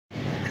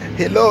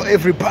Hello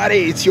everybody,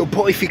 it's your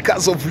boy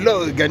Fikazo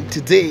Vlog and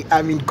today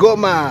I'm in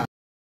Goma.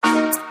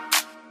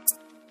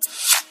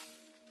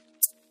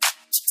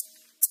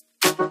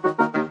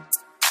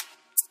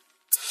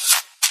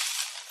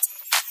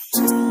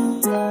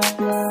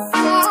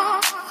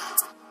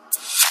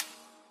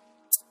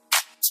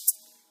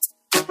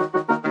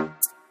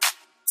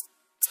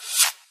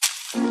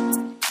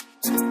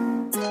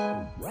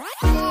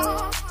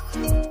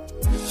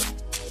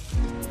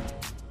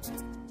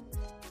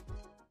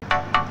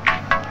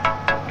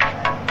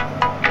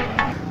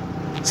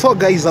 So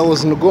guys, I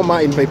was in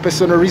Goma in my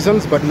personal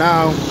reasons, but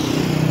now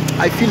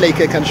I feel like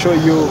I can show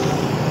you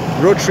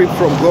road trip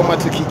from Goma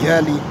to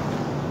Kigali.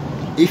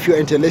 If you're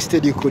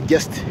interested, you could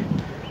just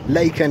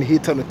like and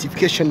hit a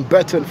notification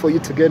button for you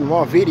to get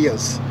more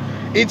videos.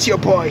 It's your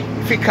boy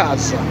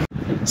Fikazo.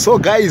 So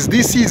guys,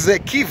 this is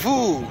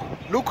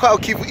Kivu. Look how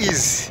Kivu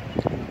is.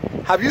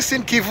 Have you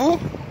seen Kivu?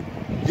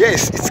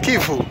 Yes, it's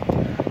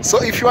Kivu.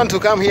 So if you want to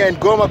come here in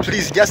Goma,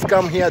 please just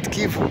come here at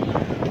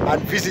Kivu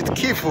and visit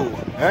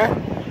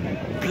Kivu.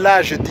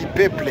 Plage du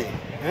Peuple.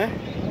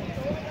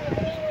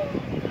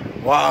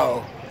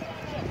 Wow,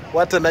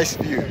 what a nice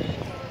view.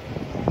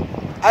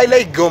 I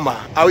like Goma.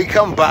 I will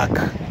come back.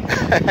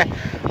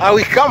 I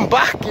will come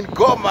back in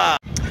Goma.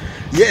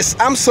 Yes,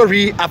 I'm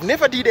sorry, I've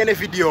never did any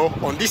video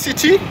on this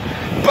city,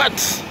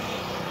 but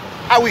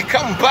I will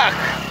come back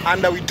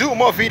and I will do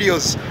more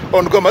videos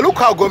on Goma. Look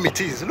how Goma it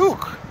is.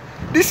 Look,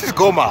 this is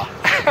Goma.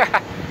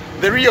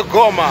 The real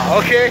Goma.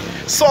 Okay,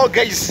 so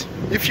guys,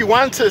 if you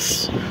want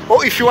us,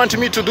 or if you want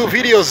me to do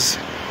videos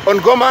on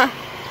Goma,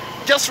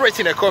 just write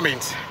in a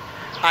comment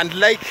and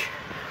like,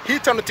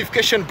 hit a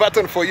notification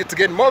button for you to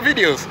get more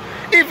videos,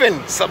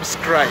 even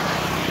subscribe.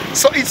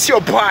 So it's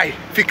your boy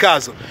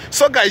Fikazo.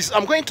 So guys,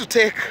 I'm going to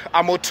take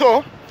a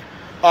moto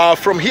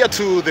from here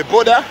to the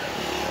border.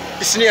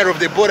 It's near of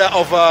the border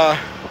of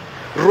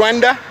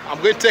Rwanda.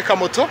 I'm going to take a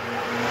moto.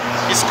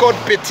 It's called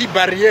Petit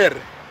Barrière,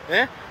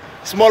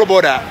 small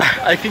border.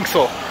 I think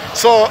so.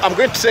 So I'm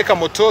going to take a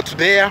moto to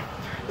there.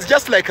 It's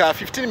just like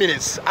 15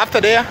 minutes. After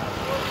there,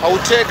 I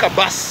will take a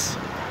bus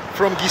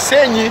from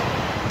Gisenyi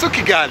to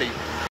Kigali.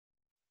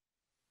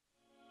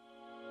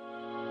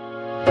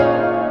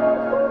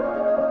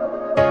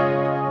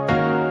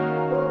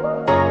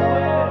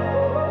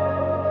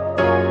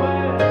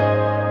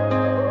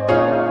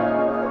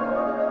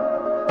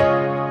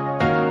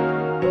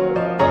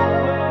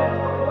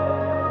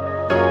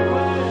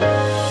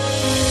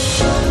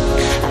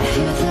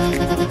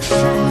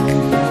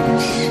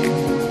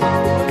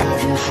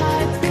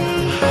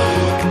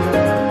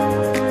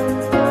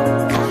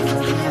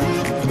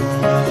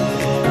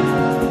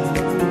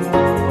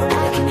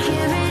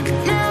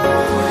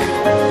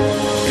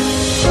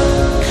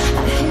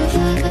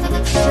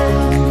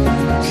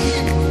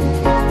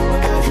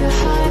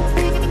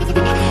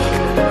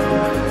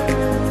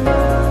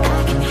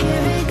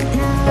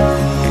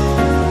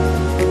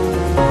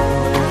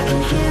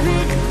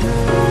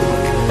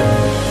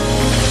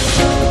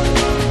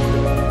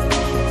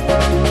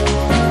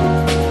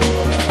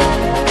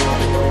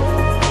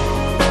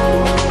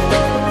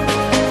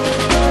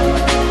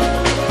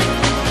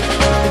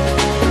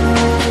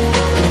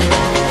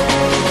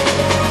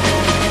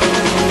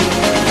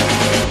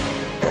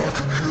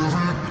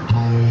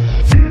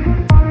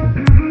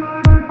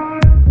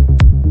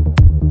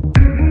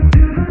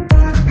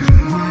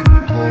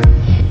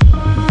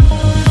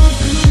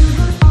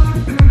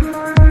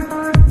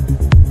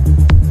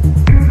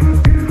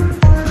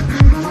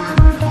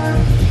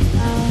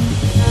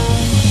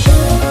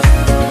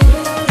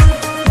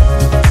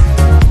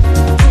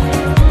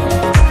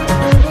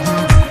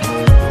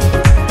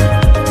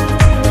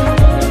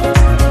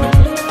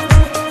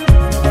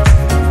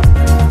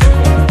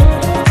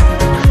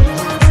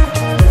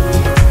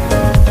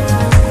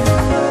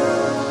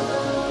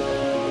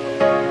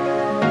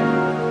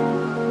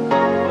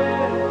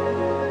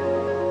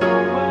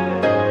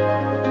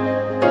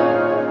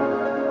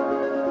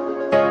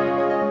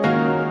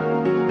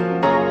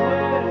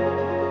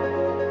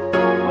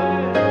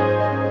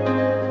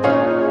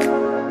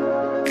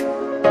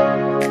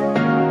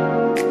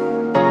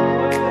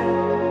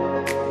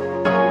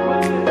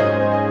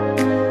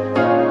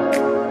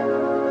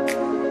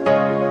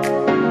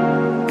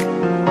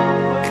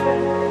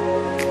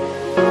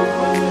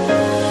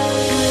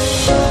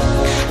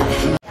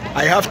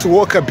 I have to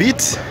walk a bit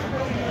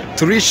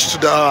to reach to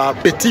the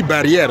Petit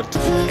Barrière.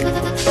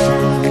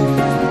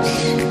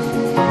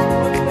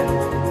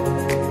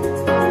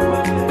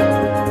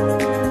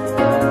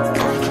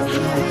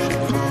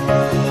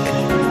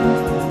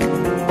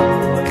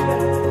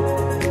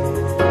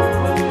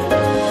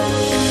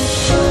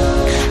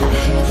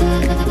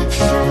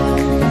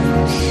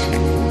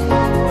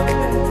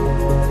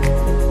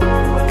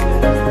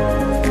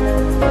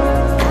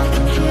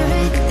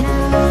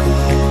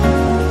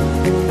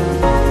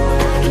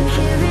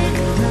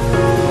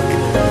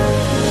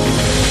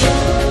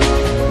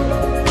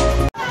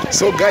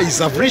 So guys,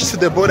 I've reached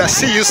the border.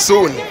 See you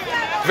soon,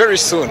 very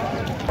soon.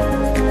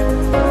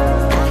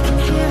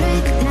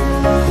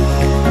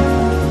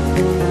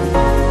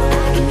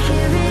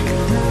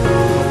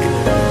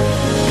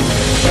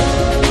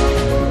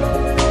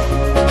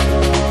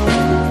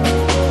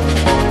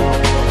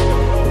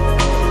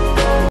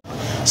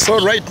 So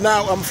right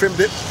now I'm from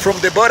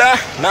the border.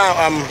 Now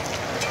I'm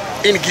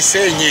in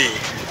Gisenyi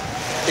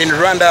in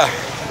Rwanda.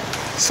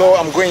 So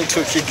I'm going to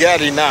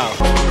Kigali now.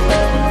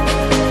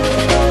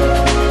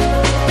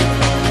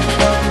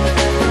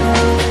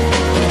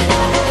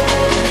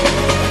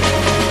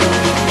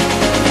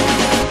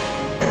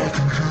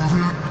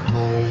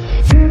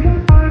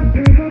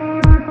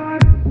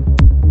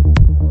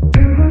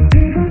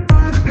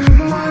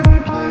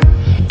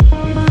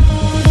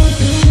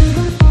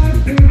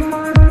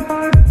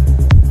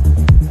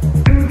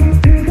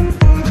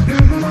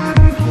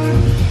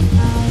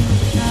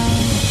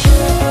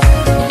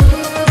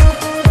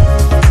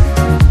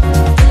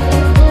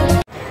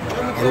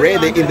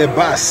 Already in the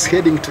bus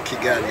heading to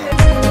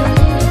Kigali.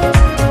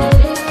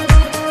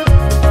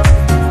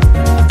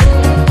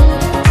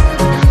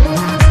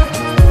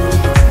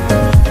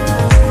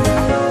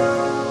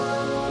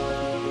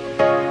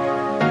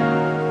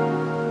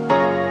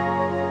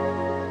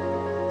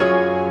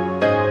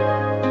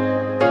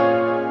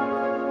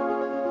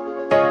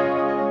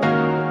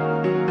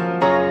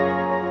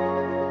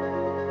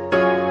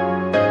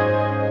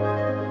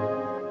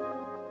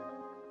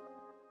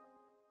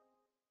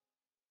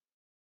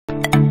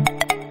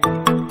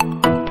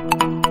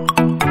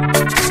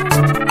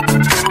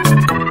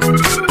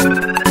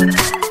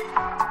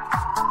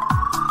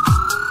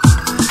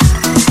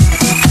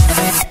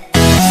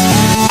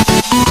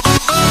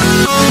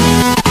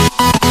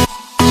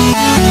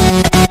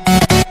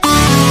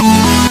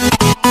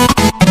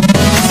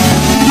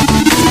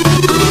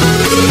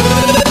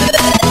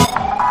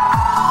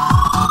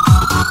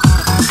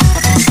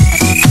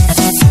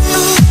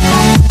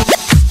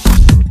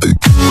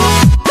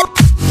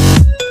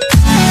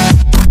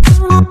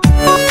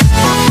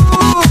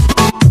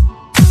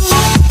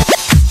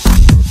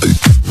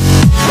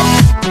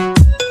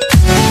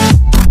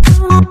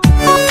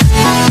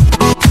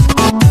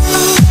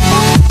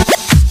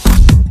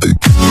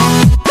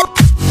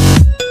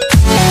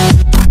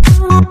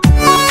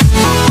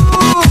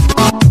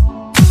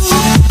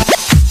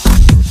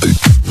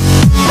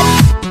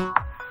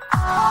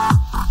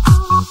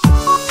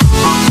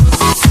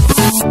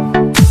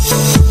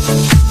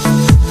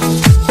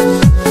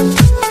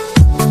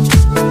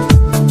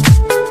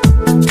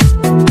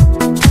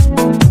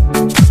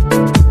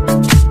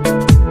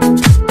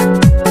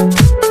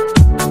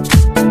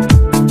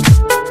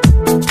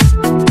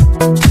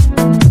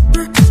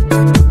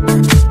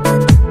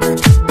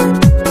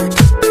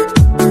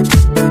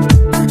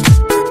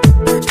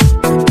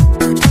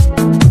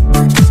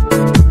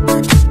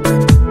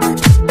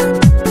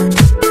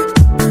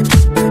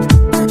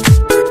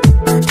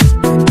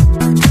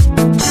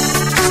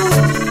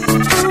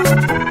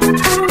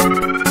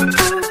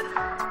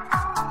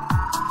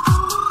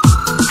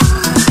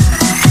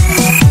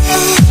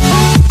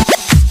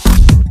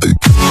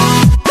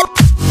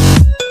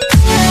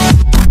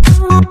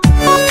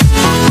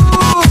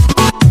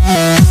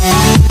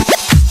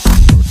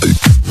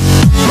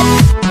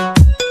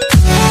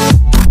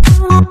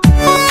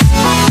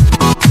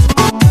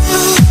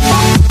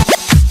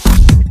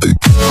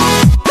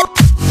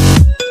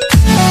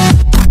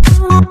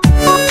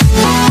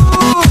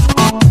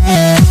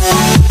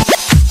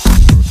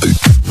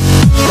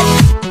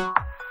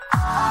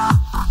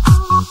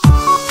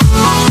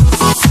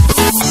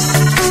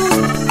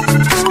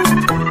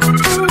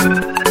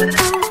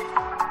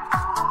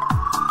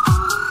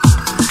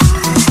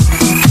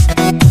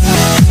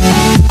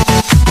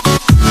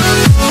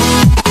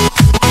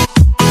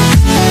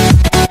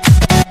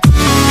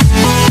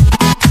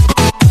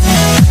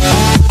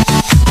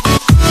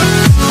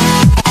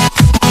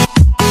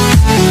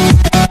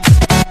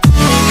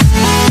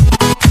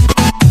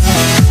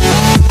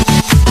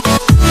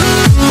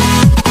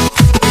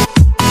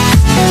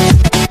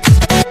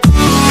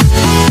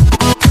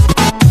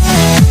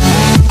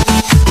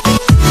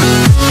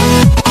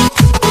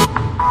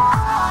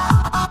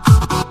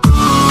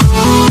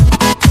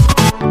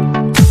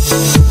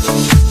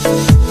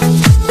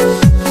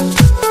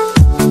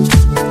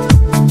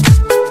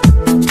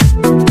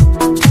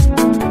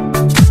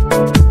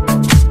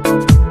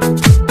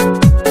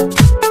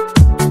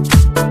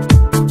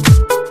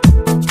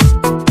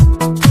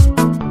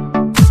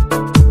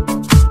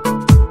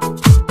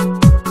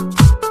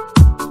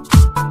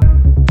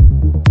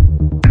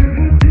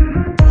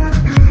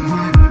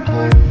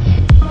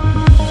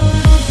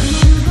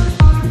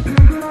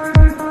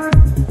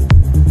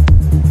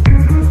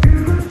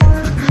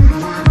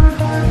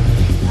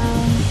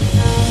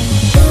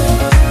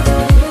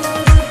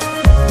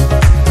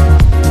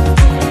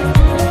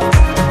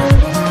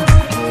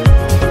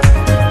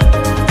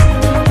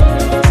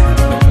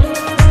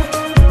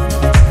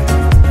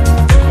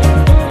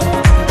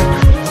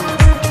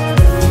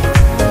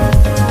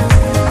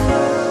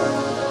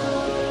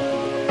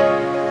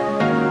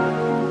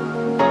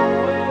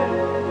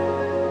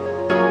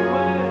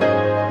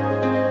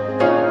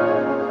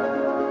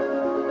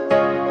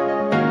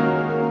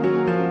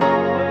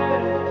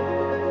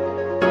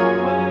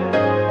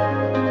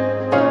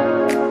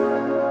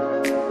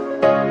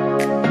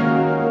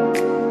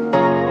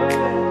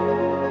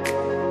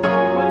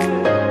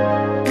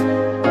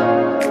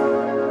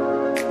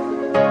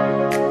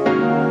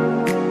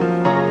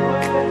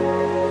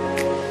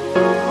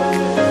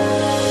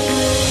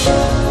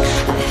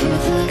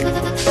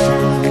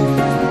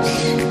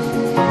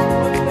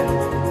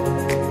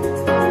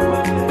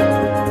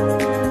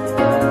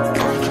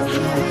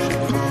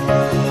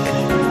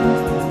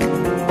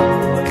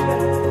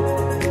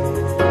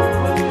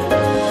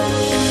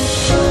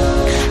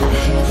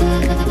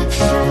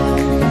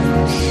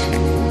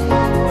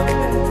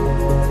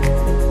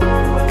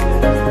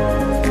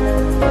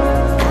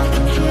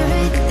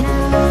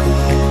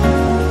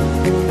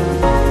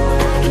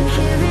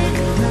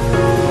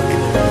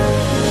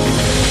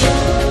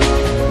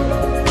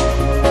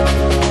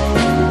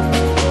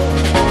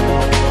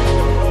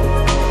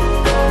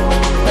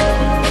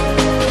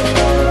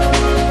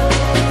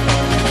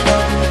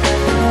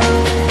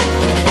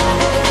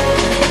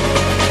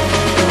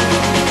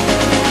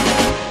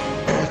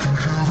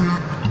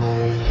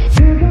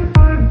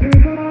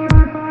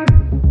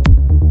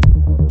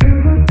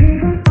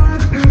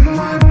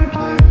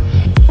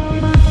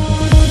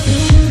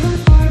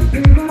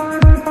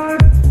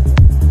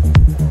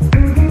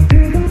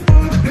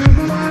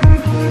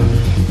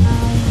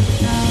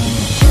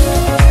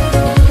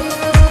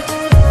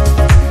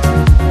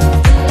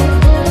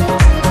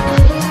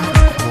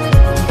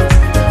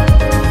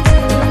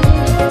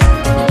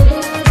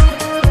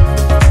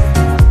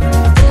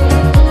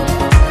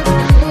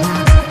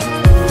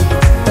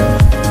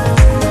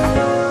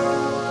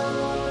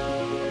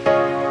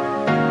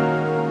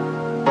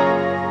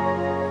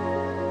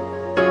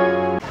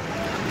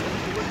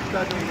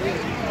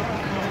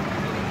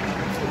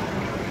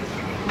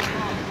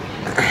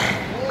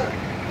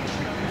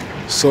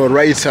 So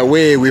right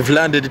away we've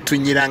landed to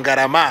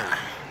Nyirangarama.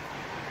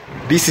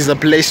 This is a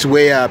place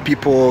where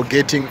people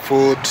getting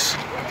food,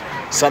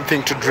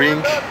 something to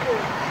drink.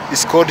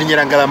 It's called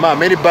Nyirangarama.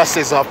 Many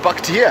buses are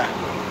parked here.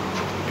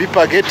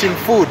 People are getting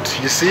food,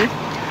 you see.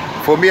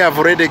 For me, I've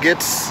already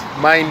get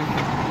mine,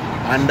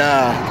 and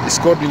it's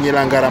called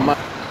Nyirangarama.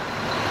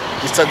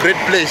 It's a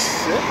great place.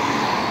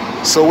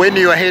 So when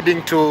you are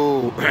heading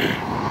to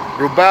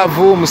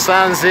Rubavu,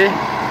 Musanze,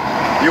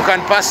 you can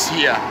pass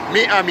here.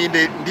 Me, I'm in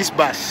this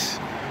bus,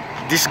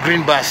 this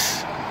green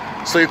bus.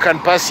 So you can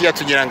pass here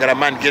to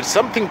Nyirangarama and get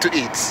something to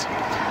eat.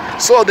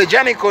 So the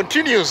journey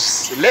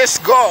continues. Let's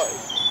go.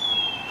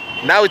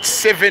 Now it's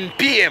 7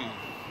 p.m.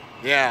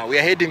 Yeah, we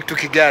are heading to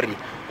Kigali.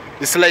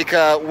 It's like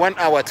 1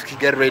 hour to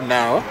Kigali right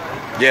now.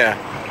 Yeah.